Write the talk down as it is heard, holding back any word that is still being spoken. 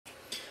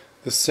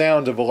The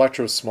sound of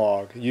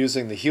electrosmog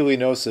using the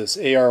Helionosis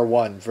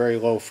AR1 very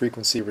low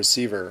frequency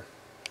receiver.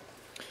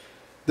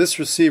 This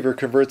receiver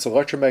converts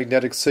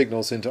electromagnetic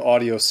signals into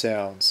audio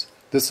sounds.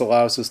 This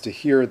allows us to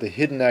hear the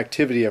hidden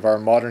activity of our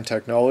modern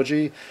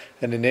technology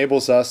and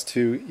enables us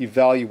to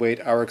evaluate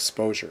our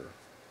exposure.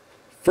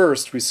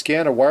 First, we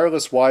scan a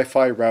wireless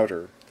Wi-Fi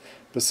router.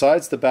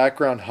 Besides the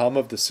background hum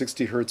of the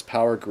 60 Hz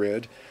power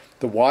grid,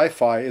 the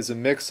Wi-Fi is a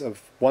mix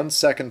of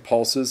 1-second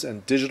pulses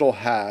and digital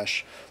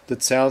hash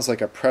that sounds like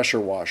a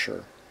pressure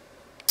washer.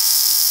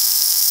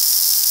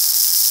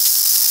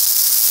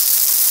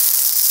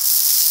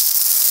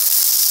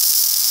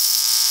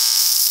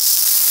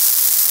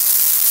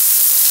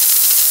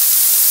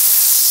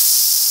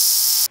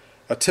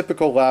 A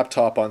typical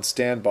laptop on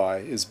standby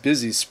is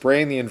busy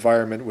spraying the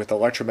environment with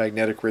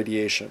electromagnetic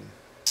radiation.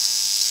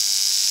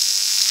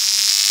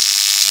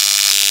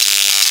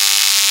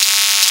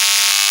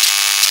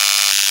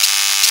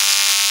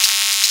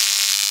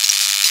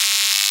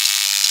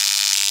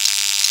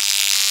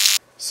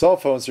 Cell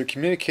phones are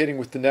communicating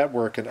with the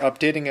network and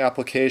updating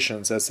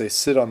applications as they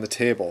sit on the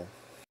table.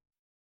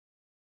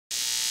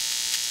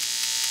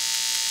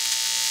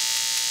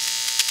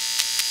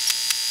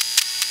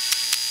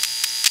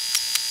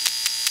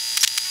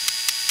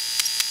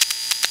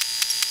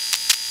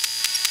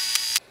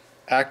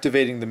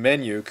 Activating the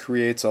menu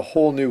creates a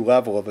whole new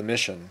level of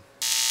emission.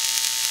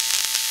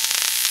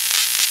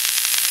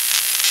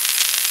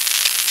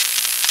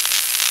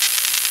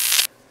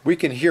 We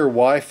can hear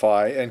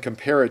Wi-Fi and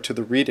compare it to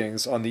the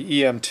readings on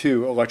the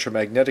EM2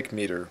 electromagnetic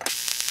meter.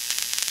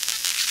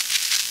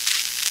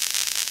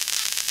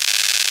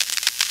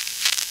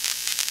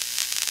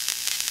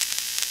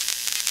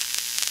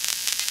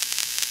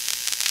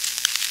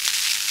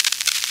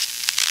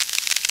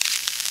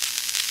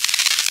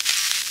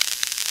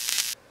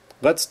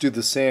 Let's do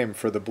the same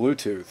for the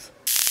Bluetooth.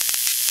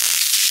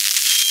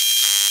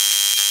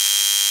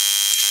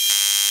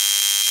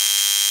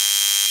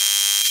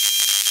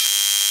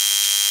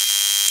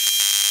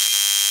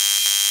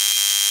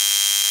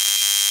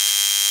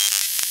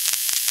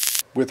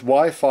 With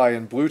Wi-Fi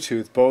and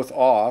Bluetooth both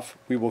off,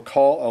 we will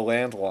call a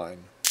landline.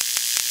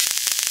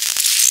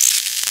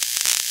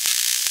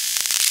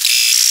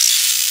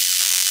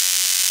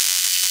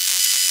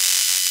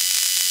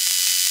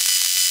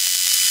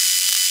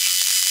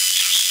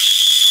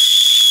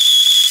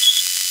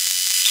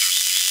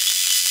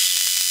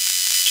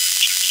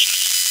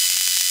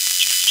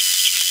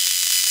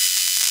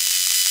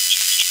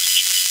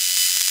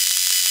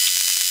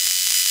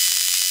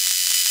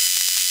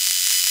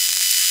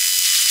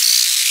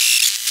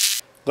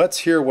 Let's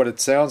hear what it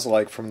sounds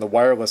like from the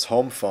wireless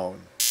home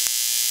phone.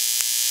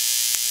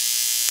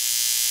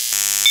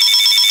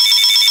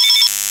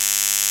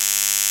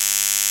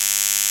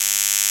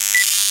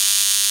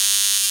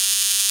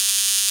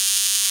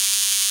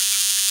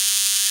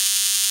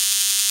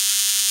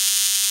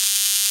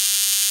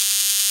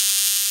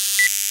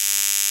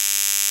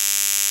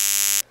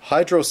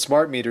 Hydro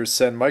smart meters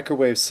send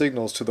microwave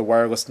signals to the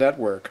wireless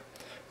network.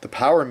 The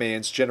power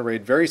mains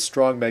generate very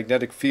strong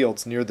magnetic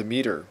fields near the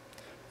meter.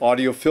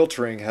 Audio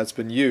filtering has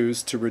been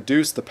used to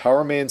reduce the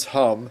power main's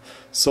hum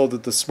so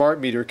that the smart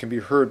meter can be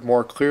heard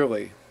more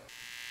clearly.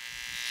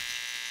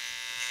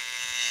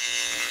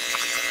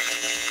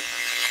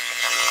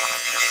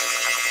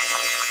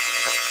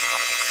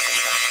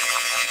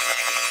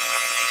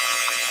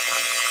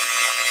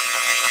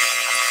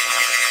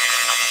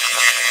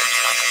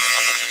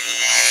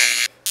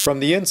 From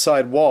the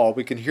inside wall,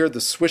 we can hear the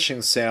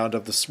swishing sound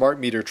of the smart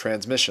meter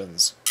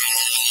transmissions.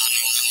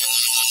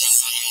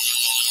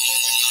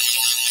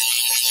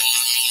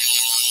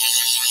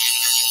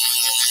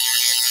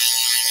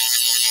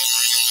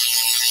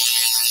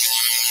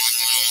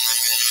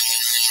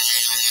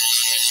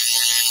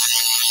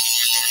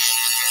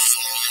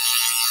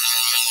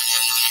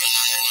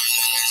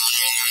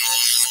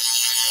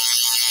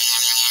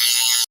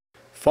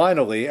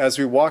 Finally, as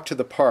we walk to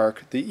the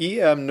park,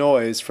 the EM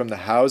noise from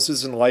the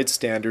houses and light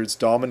standards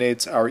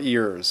dominates our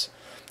ears.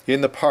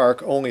 In the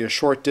park, only a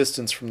short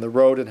distance from the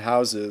road and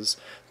houses,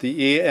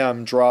 the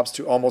EM drops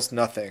to almost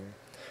nothing.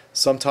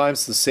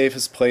 Sometimes the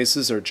safest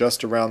places are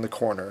just around the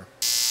corner.